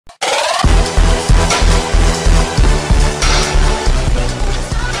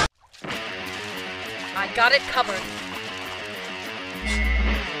Got it covered.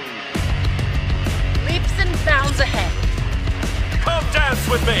 Leaps and bounds ahead. Come dance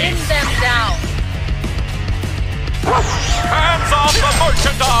with me! Pin them down. Hands off the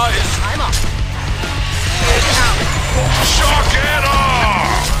merchandise! I'm off. Here's out. Shock it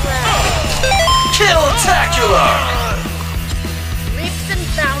off! Kill-tacular! Leaps and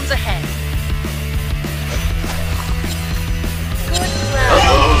bounds ahead. Good plan.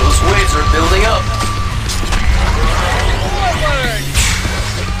 Uh-oh, those waves are building up. Forward.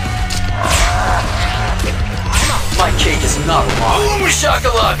 I'm off. My cake is not long. Boom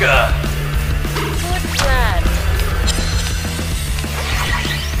shakalaka! Good plan.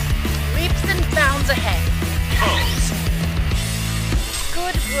 Leaps and bounds ahead. Pose.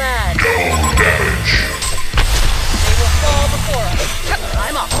 Good plan. No damage. They will fall before us.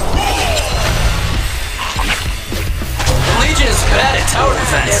 I'm off. The Legion is bad at tower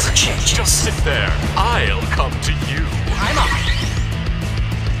defense. Never changes. Just sit there. I'll come to you. I'm off.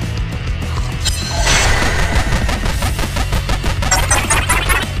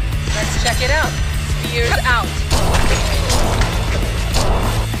 Let's check it out. Spears out.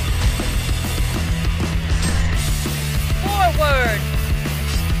 Forward.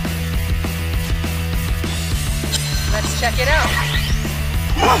 Let's check it out.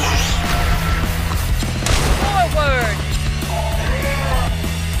 Forward.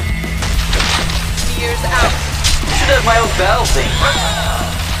 Spears out. Should have my own battle theme.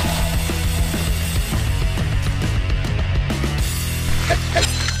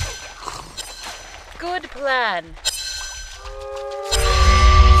 Good plan.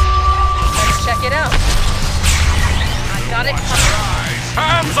 Let's check it out. I got it covered.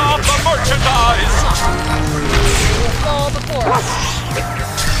 Hands off the merchandise! They will fall before us.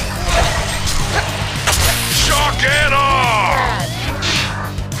 Shock it off! Plan.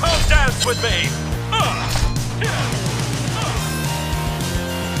 Come dance with me!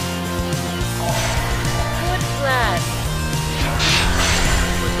 Good plan.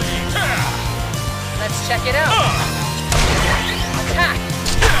 Let's check it out. Attack.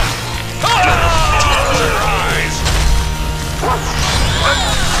 Rise!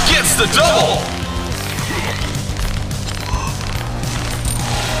 Gets the double!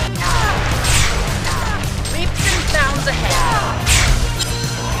 Leaps and bounds ahead.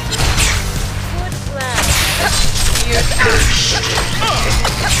 Good plan. Spears out.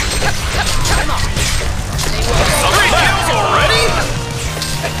 I'm off. They will fall. 3 kills already?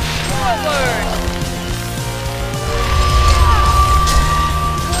 Forward.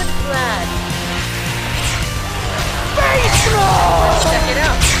 Good plan. Let's check it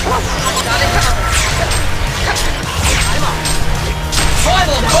out. I got it covered. I'm off.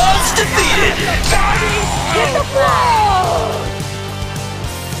 Final boss defeated! Get the ball!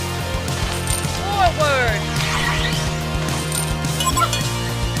 Forward. Forward.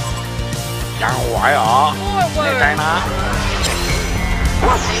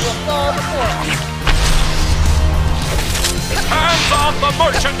 They will fall before us. Hands off the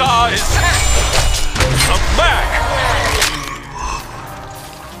merchandise! Come back!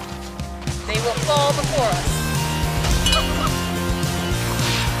 They will fall before us.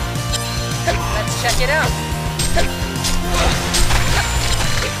 Let's check it out.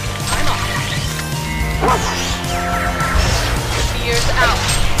 I'm off. Spears out.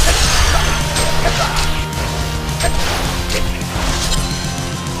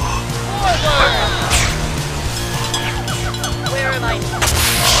 Forward. Where am I?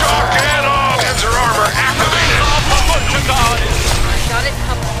 Shock it off! Panzer armor activated! Off the merchandise! I got it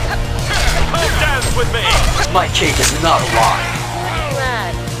covered. Come dance with me! My cake is not a lie.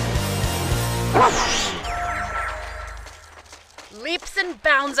 Glad. Leaps and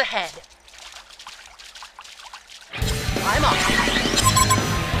bounds ahead. I'm off.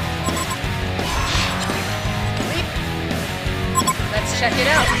 Leap. Let's check it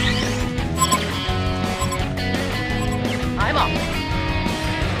out. I'm off.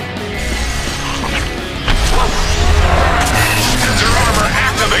 Panzer armor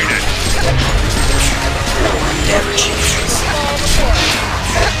activated! Never changes. Fall before us.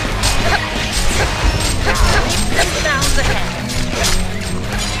 Leaps and bounds ahead.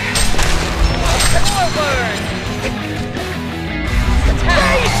 Forward.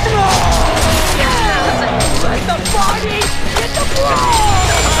 Attack. Let the body hit the floor.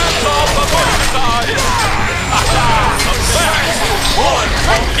 Hands off the merchandise! Come back! One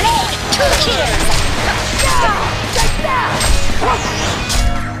blade, 2 kills. Take that.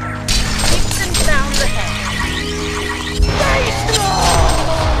 Leaps and bounds ahead.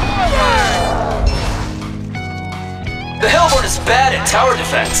 The Hellborn is bad at tower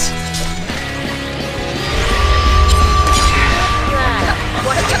defense.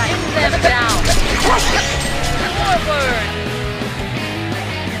 them down. Forward.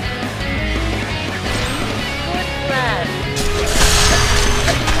 Good plan.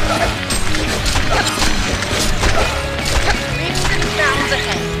 Leaps and bounds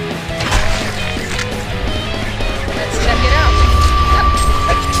ahead. Let's check it out.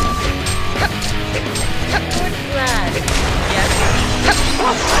 Good plan. Yes.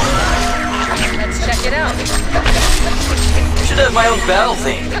 Let's check it out. Should have my own battle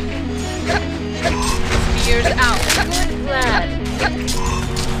theme. Spears out. Good plan.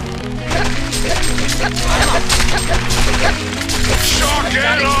 Shock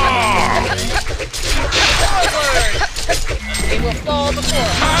it off! Forward. They will fall before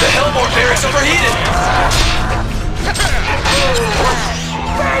us. The Hellmore barracks overheated!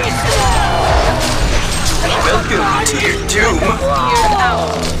 Welcome to your doom! Spears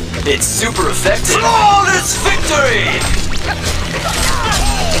out. It's super effective! Flawless victory!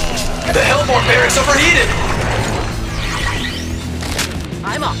 The Hellmore barracks overheated!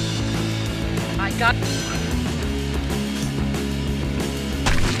 I'm off. I got...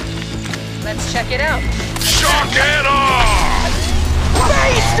 Let's check it out. Shock it off!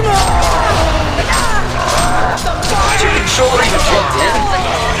 Is your controller even plugged in?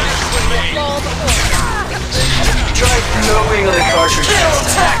 Fall before us. Try blowing on the cartridge.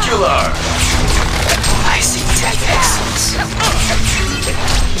 Spectacular! Icy tech pixels.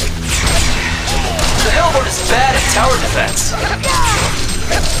 The Hellboard is bad at tower defense.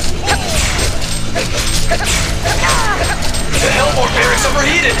 The Hellboard barracks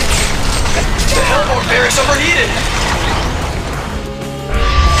overheated! The Hellboard barracks overheated!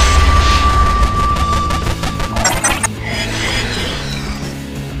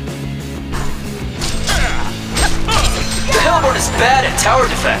 The Hellboard is bad at tower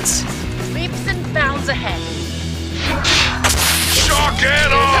defense. Leaps and bounds ahead. Shock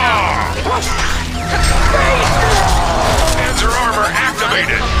it off! Panzer armor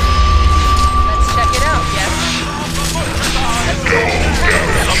activated! Let's check it out, yes?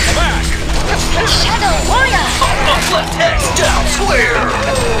 Back! Shadow Warrior! Up left X, down square!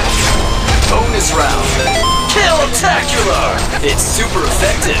 Bonus round. Kill-tacular! It's super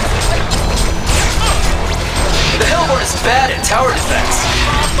effective. The Hellboard is bad at tower defense.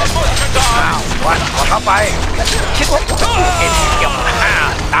 ว่าขอเข้าไปคิดว่าเอ็นเกี่ยว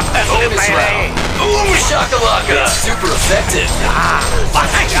ตามเติมลืม Bonus ไปเลย round. Ooh, shakalaka! It's super effective. ว่า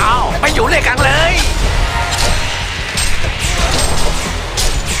ให้เอาไปอยู่ด้วยกันเลย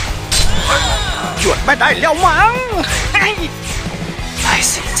หยุดไม่ได้แล้วมั้ง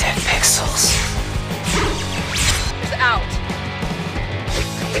Icy tech pixels. Is out.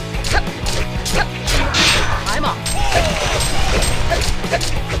 I'm off.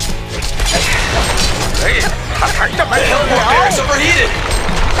 เฮ้ยถ้าทางจะไม่ The เร็ว Hellboard barracks overheated.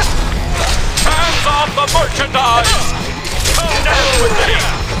 Hands off the merchandise! Come down with me!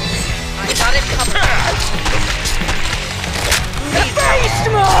 I got it covered. Face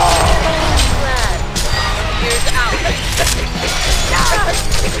Glad. Spears out.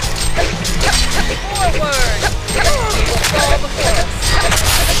 Forward. They will fall before us.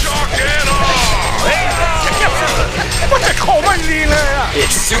 Shock it off! เฮ้ยว่าแต่ของมันดีเลยอ่ะ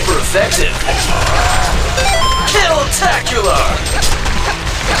It's super effective. Kill-tacular!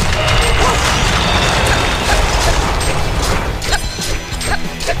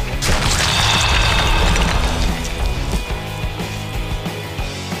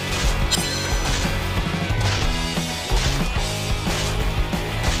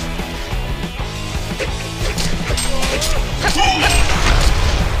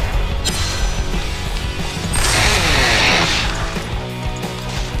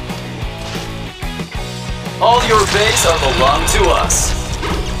 All your base are belong to us.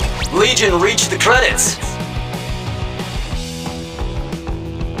 Legion reached the credits.